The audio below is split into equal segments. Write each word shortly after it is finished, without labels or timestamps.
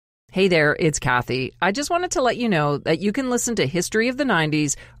Hey there, it's Kathy. I just wanted to let you know that you can listen to History of the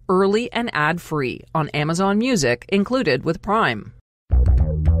 90s early and ad-free on Amazon Music, included with Prime.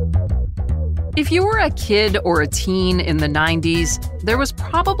 If you were a kid or a teen in the 90s, there was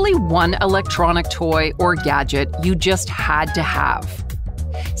probably one electronic toy or gadget you just had to have.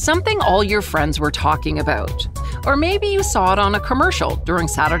 Something all your friends were talking about. Or maybe you saw it on a commercial during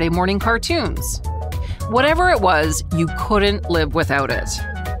Saturday morning cartoons. Whatever it was, you couldn't live without it.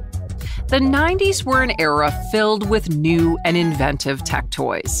 The 90s were an era filled with new and inventive tech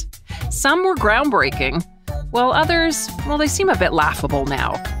toys. Some were groundbreaking, while others, they seem a bit laughable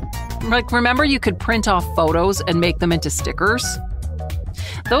now. Like, remember you could print off photos and make them into stickers?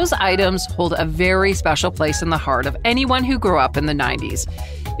 Those items hold a very special place in the heart of anyone who grew up in the 90s,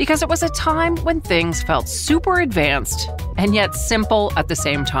 because it was a time when things felt super advanced and yet simple at the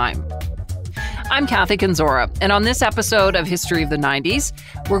same time. I'm Kathy Kenzora, and on this episode of History of the 90s,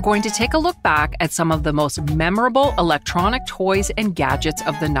 we're going to take a look back at some of the most memorable electronic toys and gadgets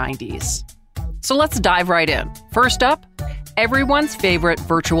of the 90s. So let's dive right in. First up, everyone's favorite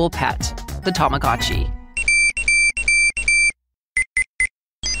virtual pet, the Tamagotchi.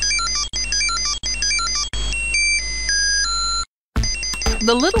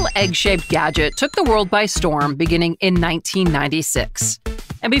 The little egg-shaped gadget took the world by storm beginning in 1996.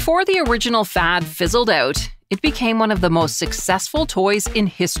 And before the original fad fizzled out, it became one of the most successful toys in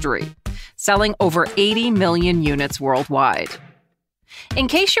history, selling over 80 million units worldwide. In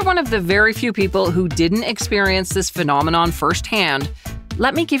case you're one of the very few people who didn't experience this phenomenon firsthand,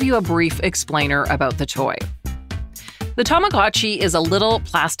 let me give you a brief explainer about the toy. The Tamagotchi is a little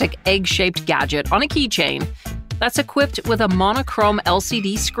plastic egg-shaped gadget on a keychain that's equipped with a monochrome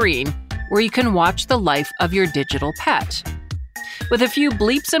LCD screen where you can watch the life of your digital pet. With a few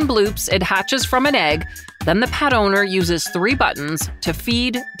bleeps and bloops, it hatches from an egg. Then the pet owner uses 3 buttons to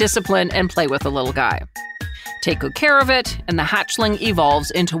feed, discipline, and play with the little guy. Take good care of it, and the hatchling evolves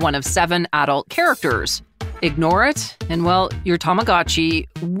into one of 7 adult characters. Ignore it, and your Tamagotchi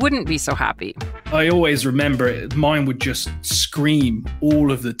wouldn't be so happy. I always remember mine would just scream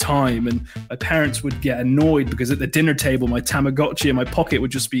all of the time, and my parents would get annoyed because at the dinner table, my Tamagotchi in my pocket would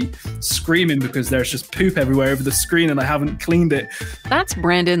just be screaming because there's just poop everywhere over the screen and I haven't cleaned it. That's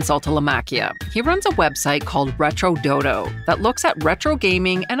Brandon Saltalamacchia. He runs a website called Retro Dodo that looks at retro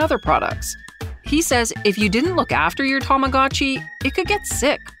gaming and other products. He says if you didn't look after your Tamagotchi, it could get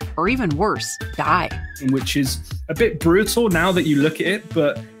sick, or even worse, die. Which is a bit brutal now that you look at it,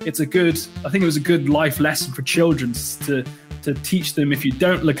 but I think it was a good life lesson for children to teach them if you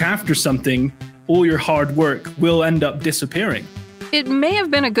don't look after something, all your hard work will end up disappearing. It may have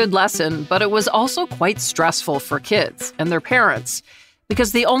been a good lesson, but it was also quite stressful for kids and their parents,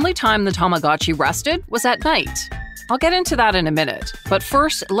 because the only time the Tamagotchi rested was at night. I'll get into that in a minute, but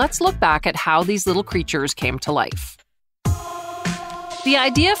first, let's look back at how these little creatures came to life. The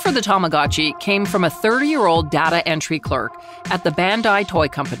idea for the Tamagotchi came from a 30-year-old data entry clerk at the Bandai Toy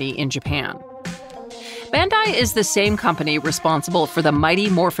Company in Japan. Bandai is the same company responsible for the Mighty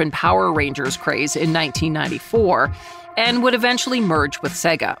Morphin Power Rangers craze in 1994 and would eventually merge with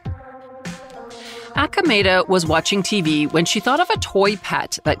Sega. Akameda was watching TV when she thought of a toy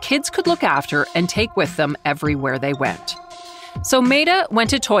pet that kids could look after and take with them everywhere they went. So Maeda went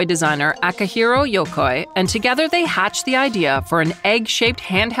to toy designer Akihiro Yokoi, and together they hatched the idea for an egg-shaped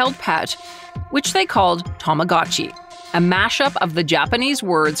handheld pet, which they called Tamagotchi, a mashup of the Japanese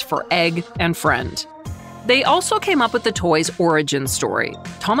words for egg and friend. They also came up with the toy's origin story.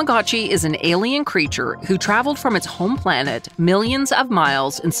 Tamagotchi is an alien creature who traveled from its home planet millions of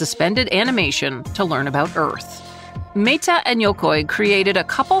miles in suspended animation to learn about Earth. Maeda and Yokoi created a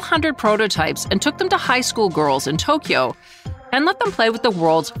couple hundred prototypes and took them to high school girls in Tokyo and let them play with the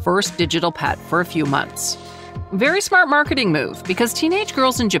world's first digital pet for a few months. Very smart marketing move, because teenage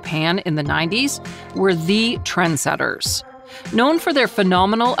girls in Japan in the 90s were the trendsetters. Known for their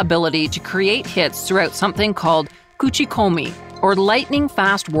phenomenal ability to create hits throughout something called kuchikomi, or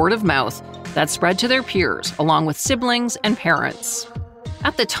lightning-fast word of mouth that spread to their peers, along with siblings and parents.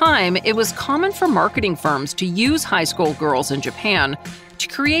 At the time, it was common for marketing firms to use high school girls in Japan to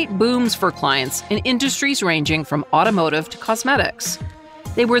create booms for clients in industries ranging from automotive to cosmetics.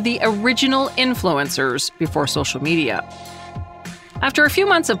 They were the original influencers before social media. After a few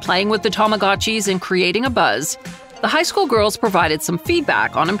months of playing with the Tamagotchis and creating a buzz, the high school girls provided some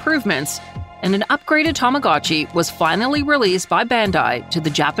feedback on improvements, and an upgraded Tamagotchi was finally released by Bandai to the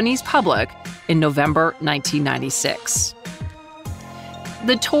Japanese public in November 1996.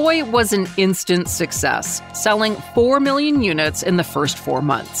 The toy was an instant success, selling 4 million units in the first 4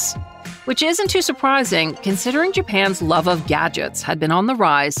 months. which isn't too surprising considering Japan's love of gadgets had been on the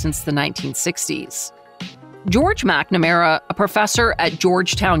rise since the 1960s. George McNamara, a professor at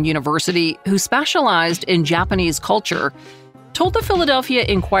Georgetown University who specialized in Japanese culture, told the Philadelphia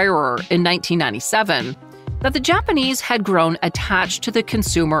Inquirer in 1997 that the Japanese had grown attached to the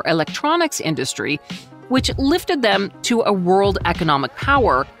consumer electronics industry, which lifted them to a world economic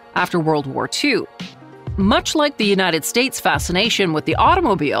power after World War II. Much like the United States' fascination with the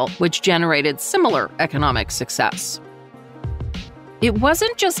automobile, which generated similar economic success. It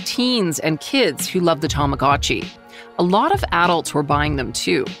wasn't just teens and kids who loved the Tamagotchi. A lot of adults were buying them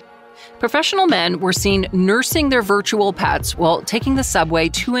too. Professional men were seen nursing their virtual pets while taking the subway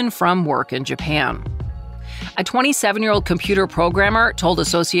to and from work in Japan. A 27-year-old computer programmer told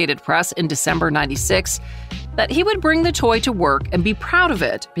Associated Press in December '96 that he would bring the toy to work and be proud of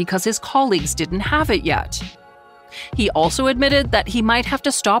it because his colleagues didn't have it yet. He also admitted that he might have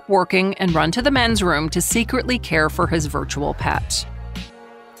to stop working and run to the men's room to secretly care for his virtual pet.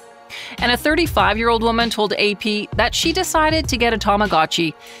 And a 35-year-old woman told AP that she decided to get a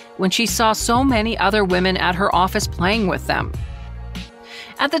Tamagotchi when she saw so many other women at her office playing with them.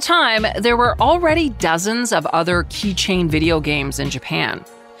 At the time, there were already dozens of other keychain video games in Japan,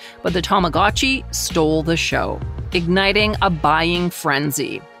 but the Tamagotchi stole the show, igniting a buying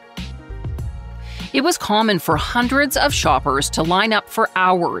frenzy. It was common for hundreds of shoppers to line up for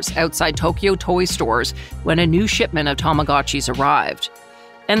hours outside Tokyo toy stores when a new shipment of Tamagotchis arrived.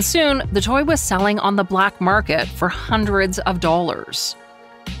 And soon, the toy was selling on the black market for hundreds of dollars.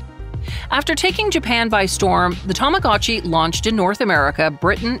 After taking Japan by storm, the Tamagotchi launched in North America,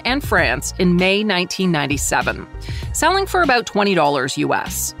 Britain, and France in May 1997, selling for about $20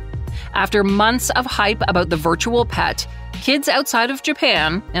 US. After months of hype about the virtual pet, kids outside of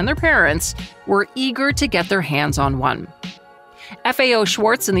Japan and their parents were eager to get their hands on one. FAO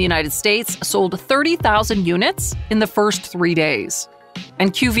Schwarz in the United States sold 30,000 units in the first 3 days.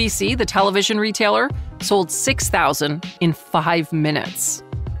 And QVC, the television retailer, sold 6,000 in 5 minutes.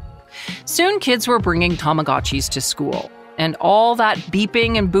 Soon, kids were bringing Tamagotchis to school, and all that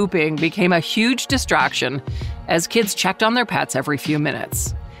beeping and booping became a huge distraction as kids checked on their pets every few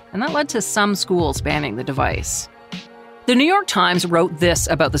minutes. And that led to some schools banning the device. The New York Times wrote this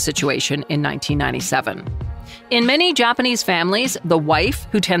about the situation in 1997. In many Japanese families, the wife,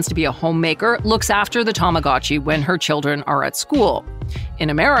 who tends to be a homemaker, looks after the Tamagotchi when her children are at school. In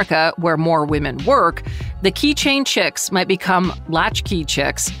America, where more women work, the keychain chicks might become latchkey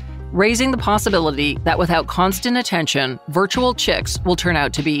chicks, raising the possibility that without constant attention, virtual chicks will turn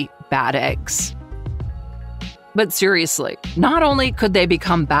out to be bad eggs. But seriously, not only could they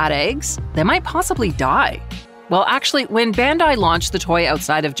become bad eggs, they might possibly die. Well, actually, when Bandai launched the toy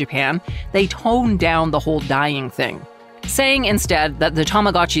outside of Japan, they toned down the whole dying thing, saying instead that the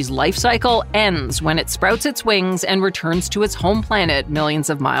Tamagotchi's life cycle ends when it sprouts its wings and returns to its home planet millions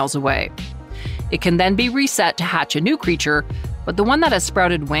of miles away. It can then be reset to hatch a new creature, but the one that has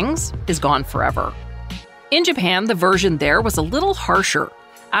sprouted wings is gone forever. In Japan, the version there was a little harsher.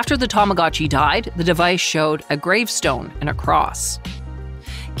 After the Tamagotchi died, the device showed a gravestone and a cross.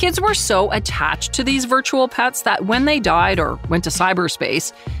 Kids were so attached to these virtual pets that when they died or went to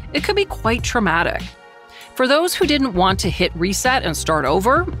cyberspace, it could be quite traumatic. For those who didn't want to hit reset and start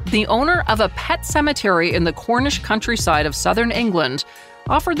over, the owner of a pet cemetery in the Cornish countryside of southern England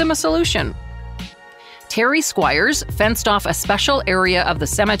offered them a solution. Terry Squires fenced off a special area of the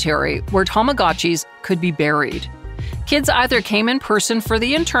cemetery where Tamagotchis could be buried. Kids either came in person for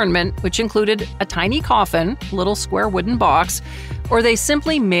the interment, which included a tiny coffin, a little square wooden box, or they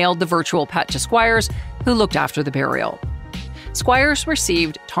simply mailed the virtual pet to Squires, who looked after the burial. Squires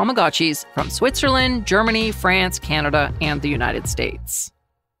received Tamagotchis from Switzerland, Germany, France, Canada, and the United States.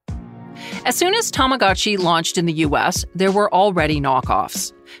 As soon as Tamagotchi launched in the US, there were already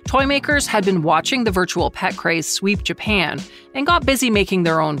knockoffs. Toy makers had been watching the virtual pet craze sweep Japan and got busy making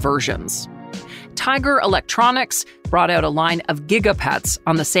their own versions. Tiger Electronics brought out a line of Gigapets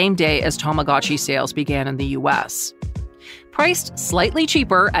on the same day as Tamagotchi sales began in the US. Priced slightly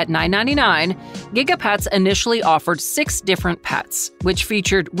cheaper at $9.99, Gigapets initially offered 6 different pets, which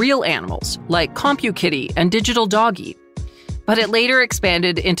featured real animals like CompuKitty and Digital Doggy. But it later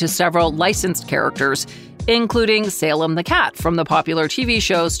expanded into several licensed characters, including Salem the Cat from the popular TV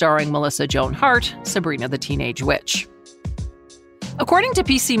show starring Melissa Joan Hart, Sabrina the Teenage Witch. According to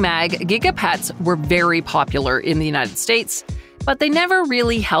PC Mag, Gigapets were very popular in the United States, but they never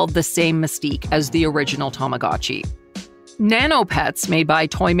really held the same mystique as the original Tamagotchi. Nano Pets, made by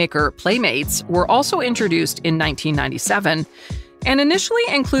toy maker Playmates, were also introduced in 1997, and initially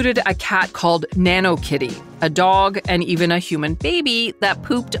included a cat called Nano Kitty, a dog, and even a human baby that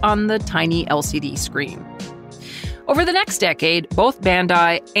pooped on the tiny LCD screen. Over the next decade, both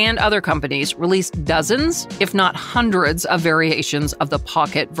Bandai and other companies released dozens, if not hundreds, of variations of the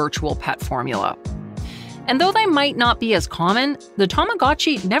Pocket virtual pet formula. And though they might not be as common, the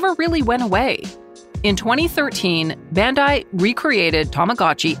Tamagotchi never really went away. In 2013, Bandai recreated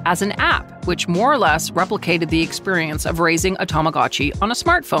Tamagotchi as an app, which more or less replicated the experience of raising a Tamagotchi on a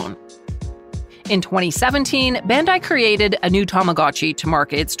smartphone. In 2017, Bandai created a new Tamagotchi to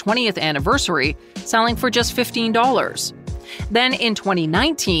mark its 20th anniversary, selling for just $15. Then in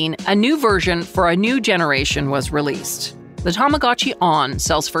 2019, a new version for a new generation was released. The Tamagotchi On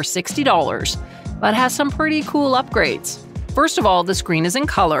sells for $60, but has some pretty cool upgrades. First of all, the screen is in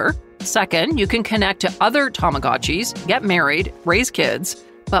color. Second, you can connect to other Tamagotchis, get married, raise kids,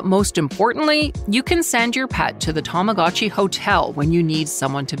 but most importantly, you can send your pet to the Tamagotchi hotel when you need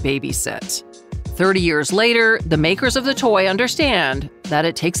someone to babysit. 30 years later, the makers of the toy understand that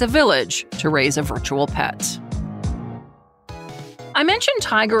it takes a village to raise a virtual pet. I mentioned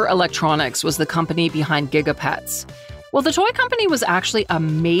Tiger Electronics was the company behind Gigapets. Well, the toy company was actually a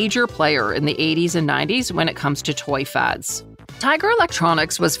major player in the 80s and 90s when it comes to toy fads. Tiger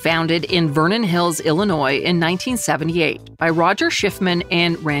Electronics was founded in Vernon Hills, Illinois in 1978 by Roger Schiffman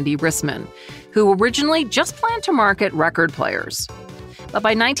and Randy Rissman, who originally just planned to market record players. But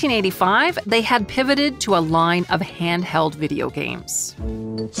by 1985, they had pivoted to a line of handheld video games.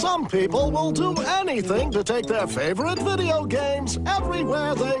 Some people will do anything to take their favorite video games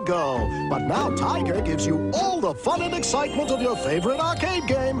everywhere they go. But now Tiger gives you all the fun and excitement of your favorite arcade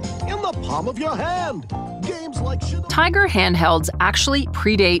game in the palm of your hand. Games like Tiger handhelds actually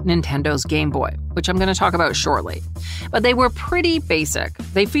predate Nintendo's Game Boy, which I'm going to talk about shortly. But they were pretty basic.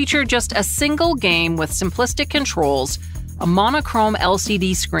 They featured just a single game with simplistic controls, a monochrome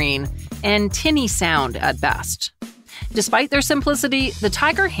LCD screen, and tinny sound at best. Despite their simplicity, the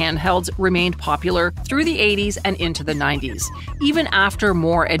Tiger handhelds remained popular through the 80s and into the 90s, even after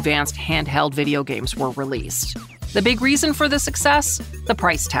more advanced handheld video games were released. The big reason for the success? The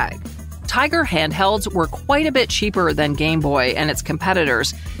price tag. Tiger handhelds were quite a bit cheaper than Game Boy and its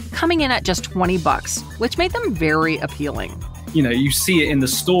competitors, coming in at just $20, which made them very appealing. You know, you see it in the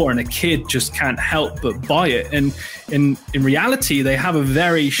store and a kid just can't help but buy it. And in reality, they have a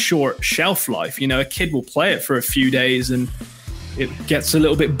very short shelf life. You know, a kid will play it for a few days and it gets a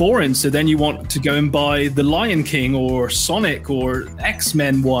little bit boring. So then you want to go and buy The Lion King or Sonic or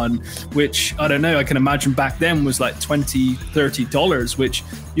X-Men one, which, I don't know, I can imagine back then was like $20, $30, which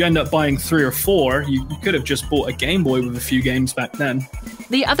you end up buying 3 or 4. You could have just bought a Game Boy with a few games back then.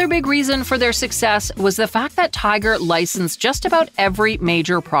 The other big reason for their success was the fact that Tiger licensed just about every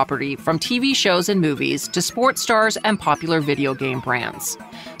major property, from TV shows and movies to sports stars and popular video game brands.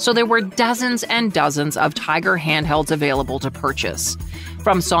 So there were dozens and dozens of Tiger handhelds available to purchase.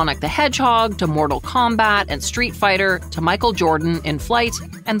 From Sonic the Hedgehog to Mortal Kombat and Street Fighter to Michael Jordan in Flight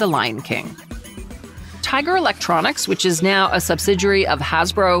and The Lion King. Tiger Electronics, which is now a subsidiary of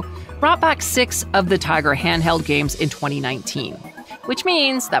Hasbro, brought back 6 of the Tiger handheld games in 2019. Which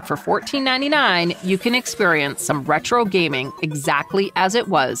means that for $14.99, you can experience some retro gaming exactly as it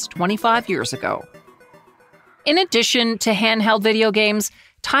was 25 years ago. In addition to handheld video games,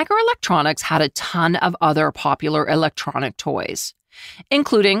 Tiger Electronics had a ton of other popular electronic toys,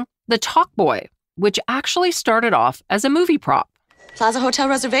 including the Talkboy, which actually started off as a movie prop. Plaza Hotel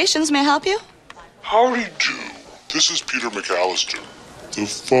Reservations, may I help you? Howdy do. This is Peter McAllister, the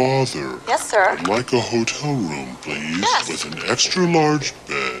father. Yes, sir. I'd like a hotel room, please. Yes. With an extra large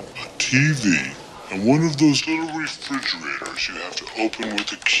bed, a TV, and one of those little refrigerators you have to open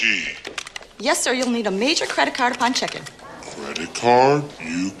with a key. Yes, sir. You'll need a major credit card upon check-in. Credit card?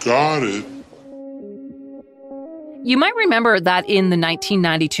 You got it. You might remember that in the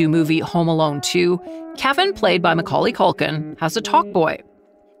 1992 movie Home Alone 2, Kevin, played by Macaulay Culkin, has a Talkboy.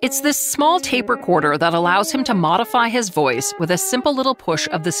 It's this small tape recorder that allows him to modify his voice with a simple little push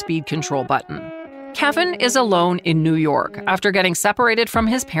of the speed control button. Kevin is alone in New York after getting separated from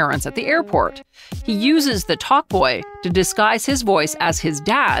his parents at the airport. He uses the Talkboy to disguise his voice as his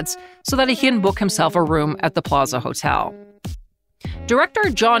dad's so that he can book himself a room at the Plaza Hotel. Director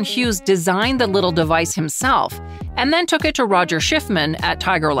John Hughes designed the little device himself and then took it to Roger Schiffman at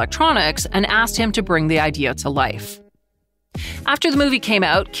Tiger Electronics and asked him to bring the idea to life. After the movie came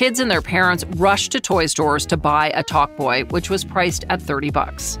out, kids and their parents rushed to toy stores to buy a Talkboy, which was priced at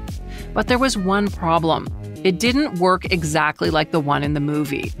 $30. But there was one problem. It didn't work exactly like the one in the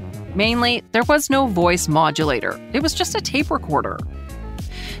movie. Mainly, there was no voice modulator. It was just a tape recorder.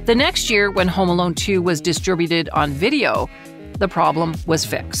 The next year, when Home Alone 2 was distributed on video, the problem was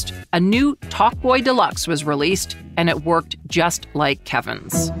fixed. A new Talkboy Deluxe was released, and it worked just like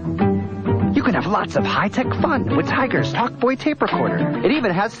Kevin's. You can have lots of high-tech fun with Tiger's Talkboy tape recorder. It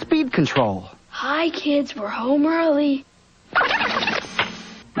even has speed control. Hi, kids, we're home early.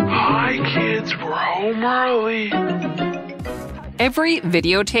 Hi, kids, we're home early. Every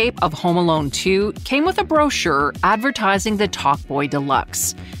videotape of Home Alone 2 came with a brochure advertising the Talkboy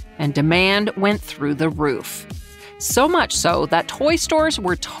Deluxe, and demand went through the roof. So much so that toy stores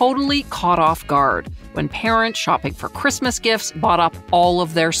were totally caught off guard when parents shopping for Christmas gifts bought up all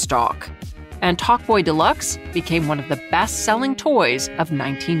of their stock. And Talkboy Deluxe became one of the best-selling toys of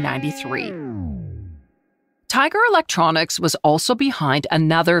 1993. Tiger Electronics was also behind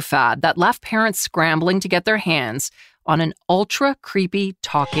another fad that left parents scrambling to get their hands on an ultra-creepy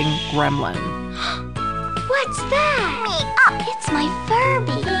talking gremlin. What's that? Me up. It's my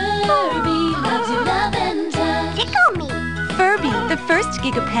Furby. Furby loves you, lavender. Tickle me. Furby, the first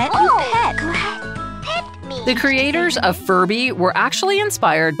gigapet you pet. Pet me. The creators of Furby were actually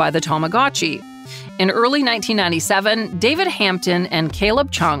inspired by the Tamagotchi. In early 1997, David Hampton and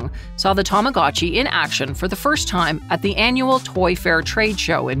Caleb Chung saw the Tamagotchi in action for the first time at the annual Toy Fair trade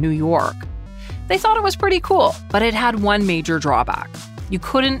show in New York. They thought it was pretty cool, but it had one major drawback. You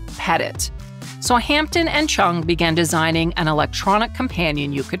couldn't pet it. So Hampton and Chung began designing an electronic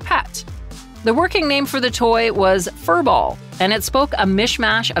companion you could pet. The working name for the toy was Furball, and it spoke a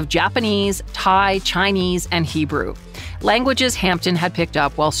mishmash of Japanese, Thai, Chinese, and Hebrew, languages Hampton had picked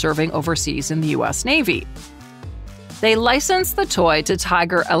up while serving overseas in the U.S. Navy. They licensed the toy to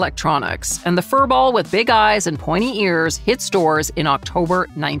Tiger Electronics, and the Furball with big eyes and pointy ears hit stores in October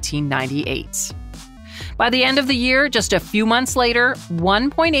 1998. By the end of the year, just a few months later,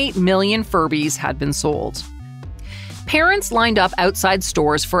 1.8 million Furbies had been sold. Parents lined up outside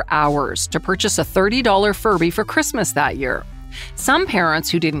stores for hours to purchase a $30 Furby for Christmas that year. Some parents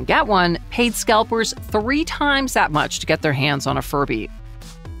who didn't get one paid scalpers 3 times that much to get their hands on a Furby.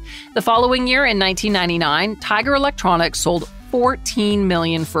 The following year, in 1999, Tiger Electronics sold 14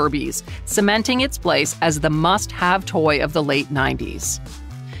 million Furbies, cementing its place as the must-have toy of the late 90s.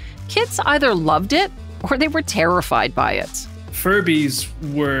 Kids either loved it or they were terrified by it. Furbies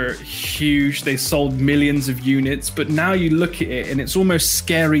were huge. They sold millions of units, but now you look at it and it's almost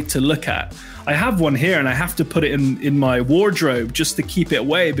scary to look at. I have one here and I have to put it in my wardrobe just to keep it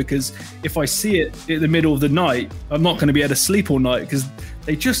away, because if I see it in the middle of the night, I'm not going to be able to sleep all night because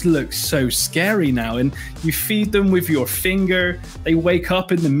they just look so scary now. And you feed them with your finger. They wake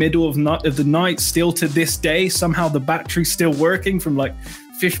up in the middle of the night still to this day. Somehow the battery's still working from like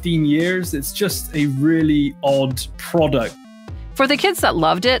 15 years. It's just a really odd product. For the kids that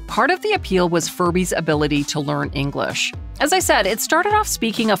loved it, part of the appeal was Furby's ability to learn English. As I said, it started off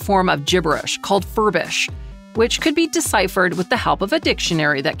speaking a form of gibberish called Furbish, which could be deciphered with the help of a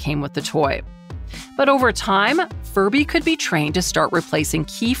dictionary that came with the toy. But over time, Furby could be trained to start replacing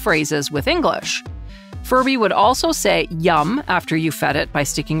key phrases with English. Furby would also say yum after you fed it by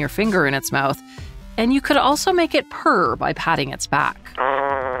sticking your finger in its mouth, and you could also make it purr by patting its back.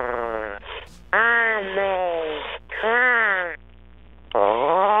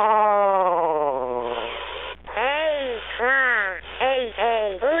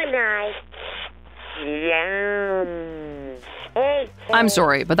 I'm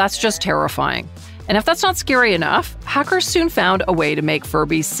sorry, but that's just terrifying. And if that's not scary enough, hackers soon found a way to make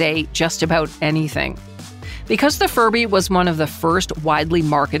Furbies say just about anything. Because the Furby was one of the first widely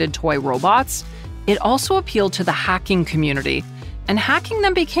marketed toy robots, it also appealed to the hacking community, and hacking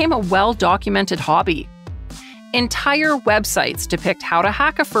them became a well-documented hobby. Entire websites depict how to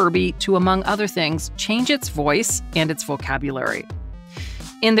hack a Furby to, among other things, change its voice and its vocabulary.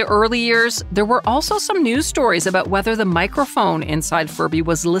 In the early years, there were also some news stories about whether the microphone inside Furby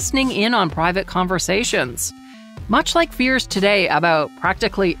was listening in on private conversations, much like fears today about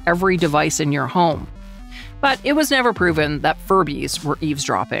practically every device in your home. But it was never proven that Furbies were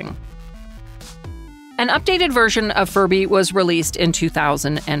eavesdropping. An updated version of Furby was released in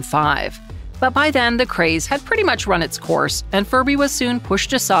 2005, but by then the craze had pretty much run its course, and Furby was soon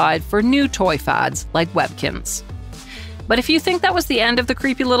pushed aside for new toy fads like Webkinz. But if you think that was the end of the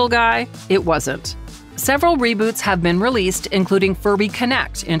creepy little guy, it wasn't. Several reboots have been released, including Furby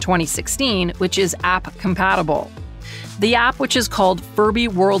Connect in 2016, which is app-compatible. The app, which is called Furby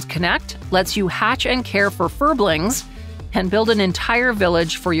World Connect, lets you hatch and care for furblings and build an entire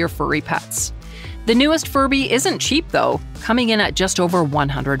village for your furry pets. The newest Furby isn't cheap, though, coming in at just over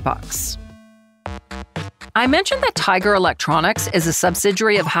 $100. I mentioned that Tiger Electronics is a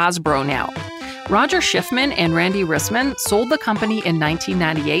subsidiary of Hasbro now. Roger Schiffman and Randy Rissman sold the company in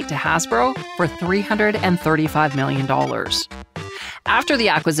 1998 to Hasbro for $335 million. After the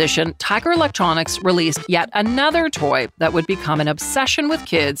acquisition, Tiger Electronics released yet another toy that would become an obsession with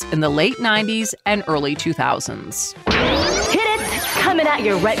kids in the late 90s and early 2000s. Hit it! Coming at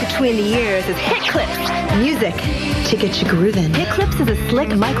you right between the ears is Hit Clips. Music to get you grooving. Hit Clips is a slick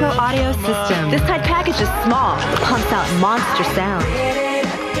micro audio system. This tight package is small, pumps out monster sound.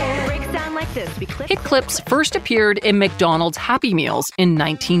 It breaks down like this. Hit Clips first appeared in McDonald's Happy Meals in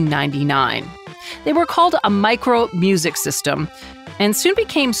 1999. They were called a micro music system and soon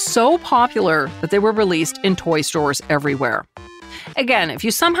became so popular that they were released in toy stores everywhere. Again, if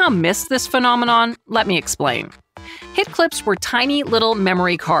you somehow missed this phenomenon, let me explain. Hit Clips were tiny little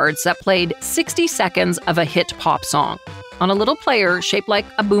memory cards that played 60 seconds of a hit pop song on a little player shaped like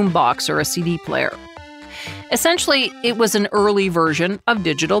a boombox or a CD player. Essentially, it was an early version of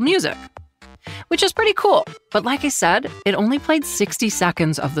digital music, which is pretty cool. But like I said, it only played 60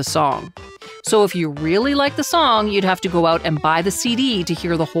 seconds of the song. So if you really like the song, you'd have to go out and buy the CD to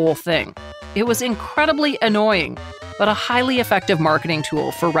hear the whole thing. It was incredibly annoying, but a highly effective marketing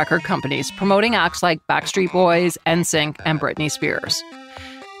tool for record companies promoting acts like Backstreet Boys, NSYNC, and Britney Spears.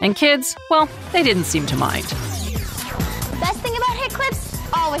 And kids, well, they didn't seem to mind. Best thing about Hit Clips?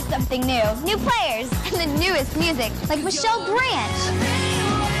 Always something new. New players, and the newest music, like Michelle Branch.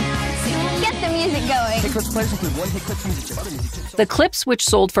 Get the music going. Hit Clips players include one Hit Clips music chip. Other music chips. The clips, which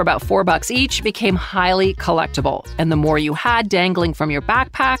sold for about $4 each, became highly collectible. And the more you had dangling from your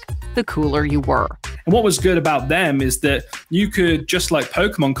backpack, the cooler you were. And what was good about them is that you could, just like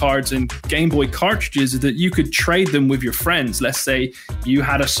Pokemon cards and Game Boy cartridges, is that you could trade them with your friends. Let's say you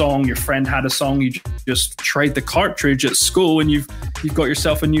had a song, your friend had a song, you just trade the cartridge at school and you've got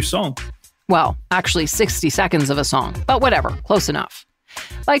yourself a new song. Well, actually 60 seconds of a song, but whatever, close enough.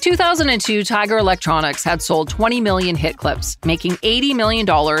 By 2002, Tiger Electronics had sold 20 million Hit Clips, making $80 million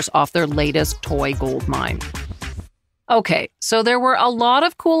off their latest toy gold mine. Okay, so there were a lot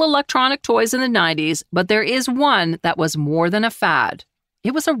of cool electronic toys in the 90s, but there is one that was more than a fad.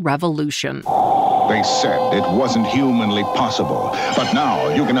 It was a revolution. They said it wasn't humanly possible, but now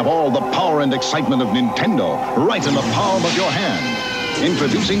you can have all the power and excitement of Nintendo right in the palm of your hand.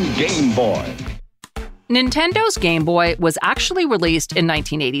 Introducing Game Boy. Nintendo's Game Boy was actually released in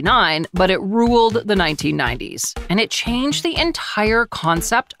 1989, but it ruled the 1990s, and it changed the entire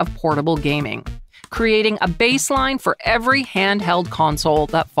concept of portable gaming, creating a baseline for every handheld console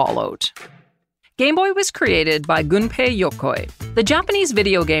that followed. Game Boy was created by Gunpei Yokoi. The Japanese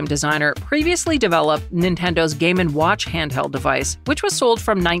video game designer previously developed Nintendo's Game & Watch handheld device, which was sold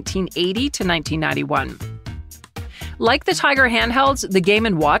from 1980 to 1991. Like the Tiger handhelds, the Game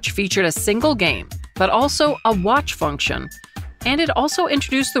 & Watch featured a single game, but also a watch function. And it also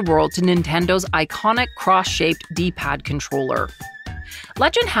introduced the world to Nintendo's iconic cross-shaped D-pad controller.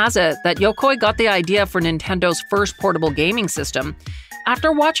 Legend has it that Yokoi got the idea for Nintendo's first portable gaming system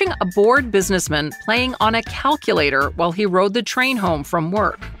after watching a bored businessman playing on a calculator while he rode the train home from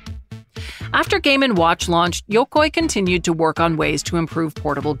work. After Game & Watch launched, Yokoi continued to work on ways to improve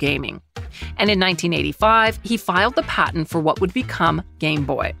portable gaming. And in 1985, he filed the patent for what would become Game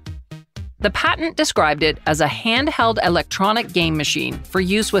Boy. The patent described it as a handheld electronic game machine for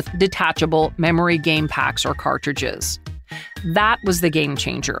use with detachable memory game packs or cartridges. That was the game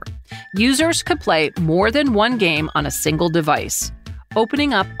changer. Users could play more than one game on a single device,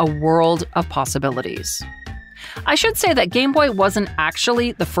 opening up a world of possibilities. I should say that Game Boy wasn't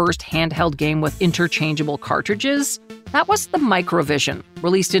actually the first handheld game with interchangeable cartridges. That was the Microvision,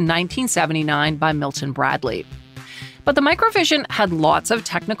 released in 1979 by Milton Bradley. But the Microvision had lots of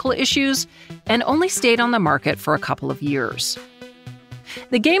technical issues and only stayed on the market for a couple of years.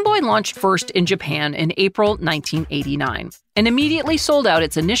 The Game Boy launched first in Japan in April 1989 and immediately sold out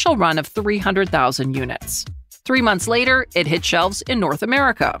its initial run of 300,000 units. 3 months later, it hit shelves in North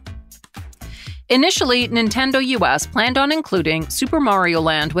America. Initially, Nintendo US planned on including Super Mario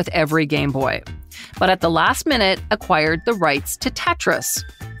Land with every Game Boy, but at the last minute acquired the rights to Tetris,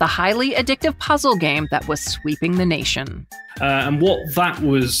 the highly addictive puzzle game that was sweeping the nation. And what that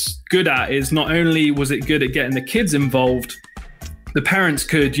was good at is not only was it good at getting the kids involved, the parents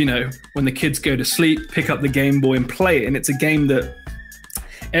could, when the kids go to sleep, pick up the Game Boy and play it. And it's a game that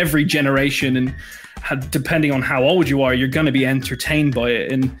every generation, and depending on how old you are, you're going to be entertained by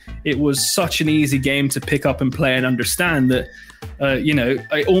it. And it was such an easy game to pick up and play and understand that,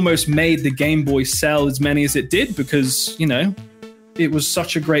 it almost made the Game Boy sell as many as it did because, it was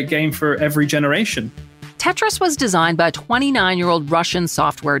such a great game for every generation. Tetris was designed by a 29-year-old Russian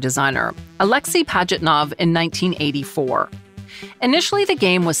software designer, Alexei Pajitnov, in 1984. Initially, the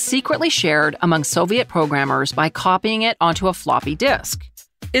game was secretly shared among Soviet programmers by copying it onto a floppy disk.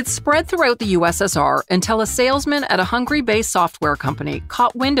 It spread throughout the USSR until a salesman at a Hungary-based software company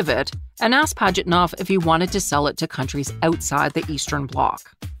caught wind of it and asked Pajitnov if he wanted to sell it to countries outside the Eastern Bloc.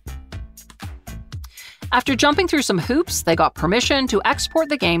 After jumping through some hoops, they got permission to export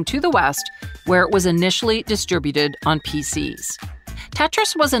the game to the West, where it was initially distributed on PCs.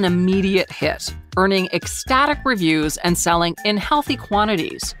 Tetris was an immediate hit, earning ecstatic reviews and selling in healthy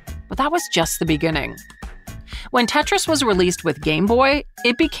quantities. But that was just the beginning. When Tetris was released with Game Boy,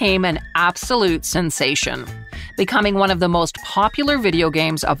 it became an absolute sensation, becoming one of the most popular video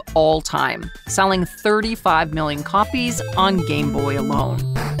games of all time, selling 35 million copies on Game Boy alone.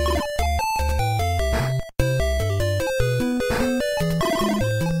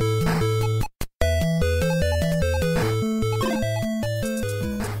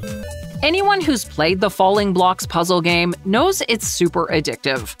 Anyone who's played the Falling Blocks puzzle game knows it's super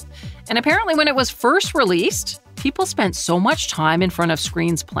addictive. And apparently when it was first released, people spent so much time in front of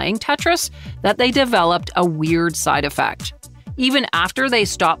screens playing Tetris that they developed a weird side effect. Even after they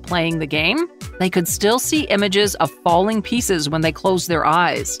stopped playing the game, they could still see images of falling pieces when they closed their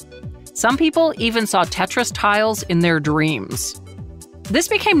eyes. Some people even saw Tetris tiles in their dreams. This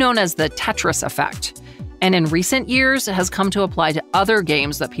became known as the Tetris effect, and in recent years it has come to apply to other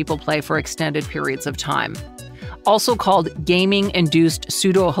games that people play for extended periods of time, also called gaming-induced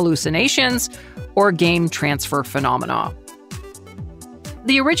pseudo-hallucinations or game transfer phenomena.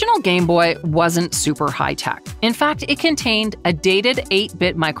 The original Game Boy wasn't super high-tech. In fact, it contained a dated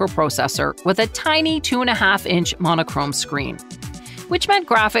 8-bit microprocessor with a tiny 2.5-inch monochrome screen, which meant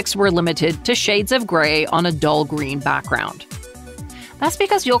graphics were limited to shades of gray on a dull green background. That's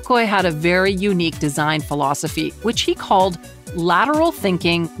because Yokoi had a very unique design philosophy, which he called lateral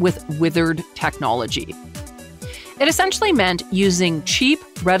thinking with withered technology. It essentially meant using cheap,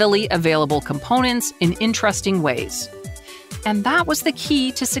 readily available components in interesting ways. And that was the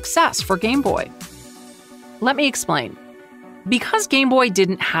key to success for Game Boy. Let me explain. Because Game Boy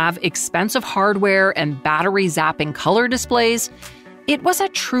didn't have expensive hardware and battery-zapping color displays, it was a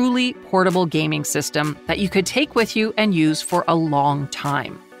truly portable gaming system that you could take with you and use for a long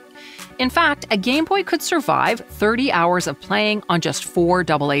time. In fact, a Game Boy could survive 30 hours of playing on just 4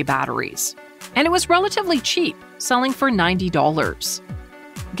 AA batteries. And it was relatively cheap, selling for $90.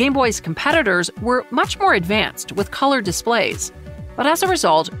 Game Boy's competitors were much more advanced with color displays, but as a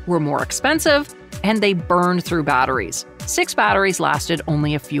result were more expensive and they burned through batteries. 6 batteries lasted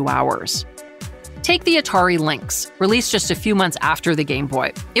only a few hours. Take the Atari Lynx, released just a few months after the Game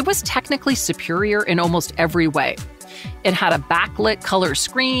Boy. It was technically superior in almost every way. It had a backlit color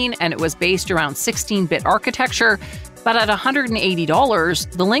screen and it was based around 16-bit architecture, but at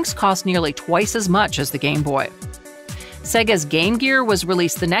 $180, the Lynx cost nearly twice as much as the Game Boy. Sega's Game Gear was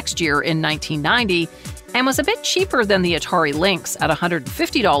released the next year in 1990 and was a bit cheaper than the Atari Lynx at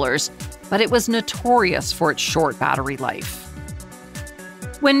 $150, but it was notorious for its short battery life.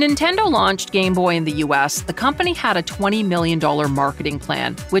 When Nintendo launched Game Boy in the US, the company had a $20 million marketing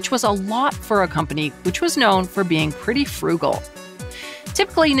plan, which was a lot for a company which was known for being pretty frugal.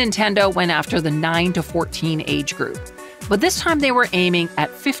 Typically, Nintendo went after the 9 to 14 age group, but this time they were aiming at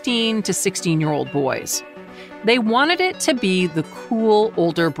 15 to 16-year-old boys. They wanted it to be the cool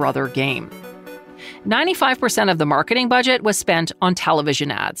older brother game. 95% of the marketing budget was spent on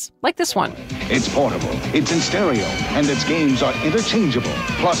television ads, like this one. It's portable, it's in stereo, and its games are interchangeable.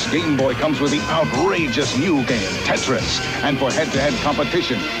 Plus, Game Boy comes with the outrageous new game, Tetris. And for head-to-head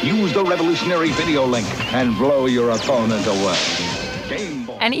competition, use the revolutionary video link and blow your opponent away. Game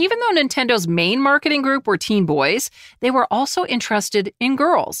Boy. And even though Nintendo's main marketing group were teen boys, they were also interested in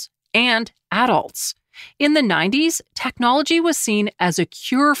girls and adults. In the 90s, technology was seen as a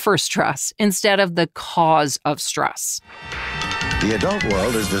cure for stress instead of the cause of stress. The adult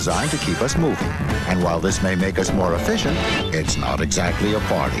world is designed to keep us moving. And while this may make us more efficient, it's not exactly a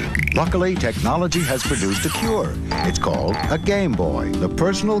party. Luckily, technology has produced a cure. It's called a Game Boy, the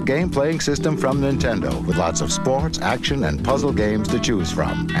personal game-playing system from Nintendo, with lots of sports, action, and puzzle games to choose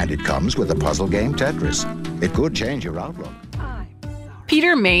from. And it comes with a puzzle game, Tetris. It could change your outlook.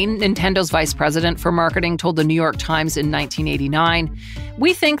 Peter Main, Nintendo's vice president for marketing, told the New York Times in 1989,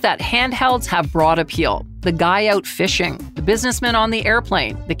 "We think that handhelds have broad appeal. The guy out fishing, the businessman on the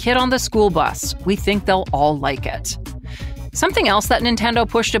airplane, the kid on the school bus, we think they'll all like it." Something else that Nintendo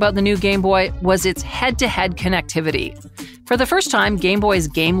pushed about the new Game Boy was its head-to-head connectivity. For the first time, Game Boy's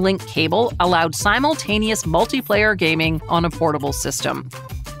Game Link cable allowed simultaneous multiplayer gaming on a portable system.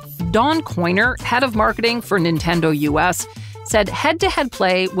 Don Coiner, head of marketing for Nintendo US, said head-to-head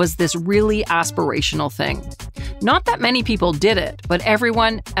play was this really aspirational thing. Not that many people did it, but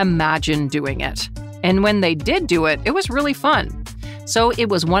everyone imagined doing it. And when they did do it, it was really fun. so it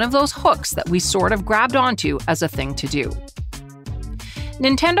was one of those hooks that we sort of grabbed onto as a thing to do.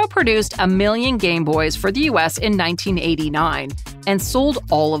 Nintendo produced 1 million Game Boys for the US in 1989 and sold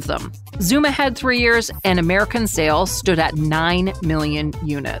all of them. Zoom ahead 3 years, and American sales stood at 9 million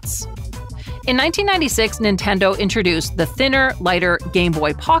units. In 1996, Nintendo introduced the thinner, lighter Game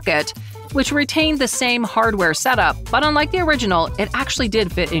Boy Pocket, which retained the same hardware setup, but unlike the original, it actually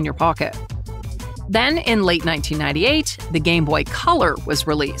did fit in your pocket. Then, in late 1998, the Game Boy Color was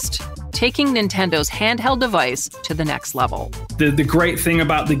released, taking Nintendo's handheld device to the next level. The great thing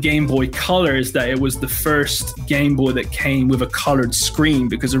about the Game Boy Color is that it was the first Game Boy that came with a colored screen,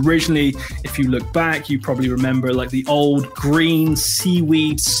 because originally, if you look back, you probably remember like the old green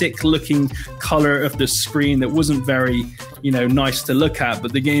seaweed sick looking color of the screen that wasn't very, nice to look at.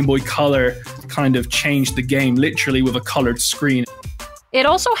 But the Game Boy Color kind of changed the game literally with a colored screen. It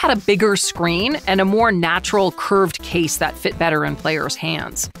also had a bigger screen and a more natural curved case that fit better in players'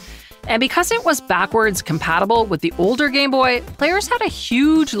 hands. And because it was backwards compatible with the older Game Boy, players had a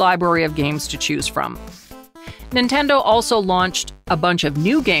huge library of games to choose from. Nintendo also launched a bunch of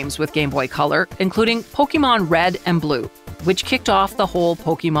new games with Game Boy Color, including Pokemon Red and Blue, which kicked off the whole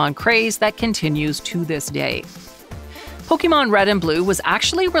Pokemon craze that continues to this day. Pokemon Red and Blue was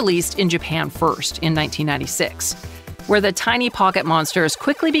actually released in Japan first in 1996, where the tiny pocket monsters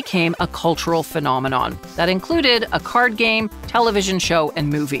quickly became a cultural phenomenon that included a card game, television show, and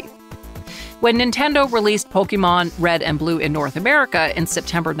movie. When Nintendo released Pokemon Red and Blue in North America in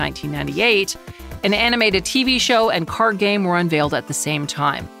September 1998, an animated TV show and card game were unveiled at the same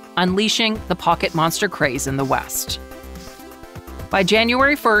time, unleashing the pocket monster craze in the West. By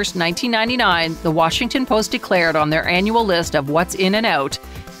January 1st, 1999, the Washington Post declared on their annual list of what's in and out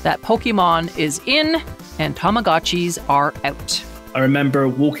that Pokemon is in and Tamagotchis are out. I remember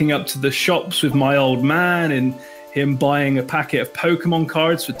walking up to the shops with my old man and him buying a packet of Pokemon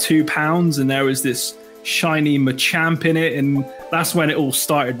cards for £2, and there was this shiny Machamp in it, and that's when it all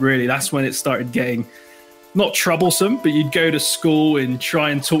started, really. That's when it started getting not troublesome, but you'd go to school and try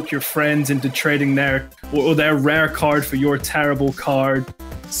and talk your friends into trading their rare card for your terrible card.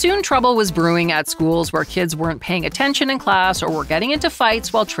 Soon trouble was brewing at schools where kids weren't paying attention in class or were getting into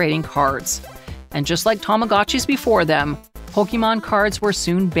fights while trading cards. And just like Tamagotchis before them, Pokemon cards were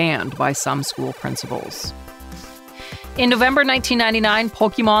soon banned by some school principals. In November 1999,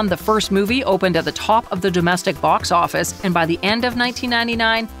 Pokemon the first movie opened at the top of the domestic box office, and by the end of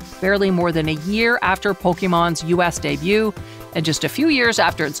 1999, barely more than a year after Pokemon's US debut, and just a few years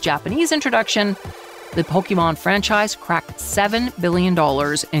after its Japanese introduction, the Pokemon franchise cracked $7 billion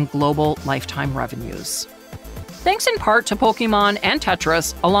in global lifetime revenues. Thanks in part to Pokemon and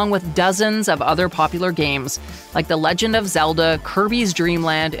Tetris, along with dozens of other popular games like The Legend of Zelda, Kirby's Dream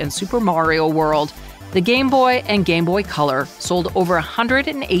Land, and Super Mario World, the Game Boy and Game Boy Color sold over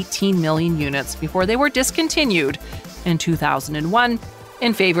 118 million units before they were discontinued in 2001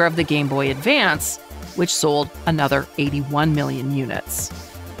 in favor of the Game Boy Advance, which sold another 81 million units.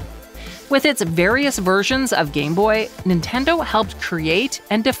 With its various versions of Game Boy, Nintendo helped create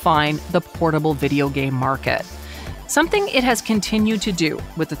and define the portable video game market, something it has continued to do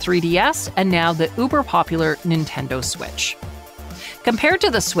with the 3DS and now the uber-popular Nintendo Switch. Compared to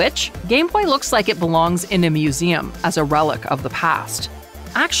the Switch, Game Boy looks like it belongs in a museum as a relic of the past.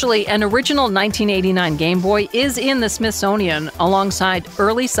 Actually, an original 1989 Game Boy is in the Smithsonian alongside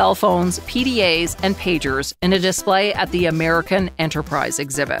early cell phones, PDAs, and pagers in a display at the American Enterprise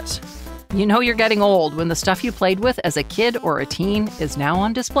exhibit. You know you're getting old when the stuff you played with as a kid or a teen is now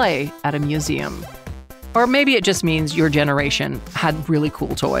on display at a museum. Or maybe it just means your generation had really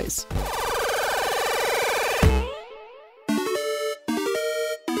cool toys.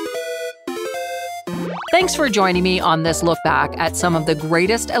 Thanks for joining me on this look back at some of the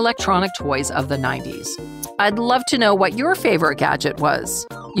greatest electronic toys of the 90s. I'd love to know what your favorite gadget was.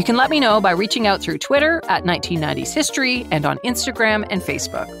 You can let me know by reaching out through Twitter at 1990s History and on Instagram and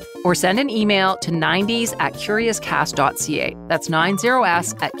Facebook. Or send an email to 90s@curiouscast.ca. That's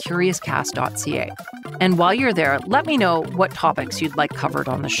 90s@curiouscast.ca. And while you're there, let me know what topics you'd like covered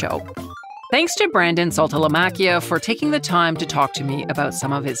on the show. Thanks to Brandon Saltalamacchia for taking the time to talk to me about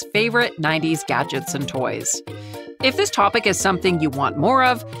some of his favorite 90s gadgets and toys. If this topic is something you want more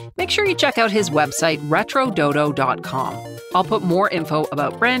of, make sure you check out his website, retrododo.com. I'll put more info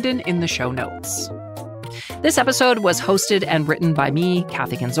about Brandon in the show notes. This episode was hosted and written by me,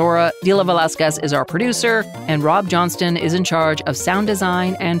 Kathy Kenzora. Dila Velasquez is our producer, and Rob Johnston is in charge of sound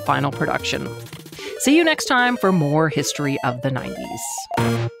design and final production. See you next time for more history of the 90s.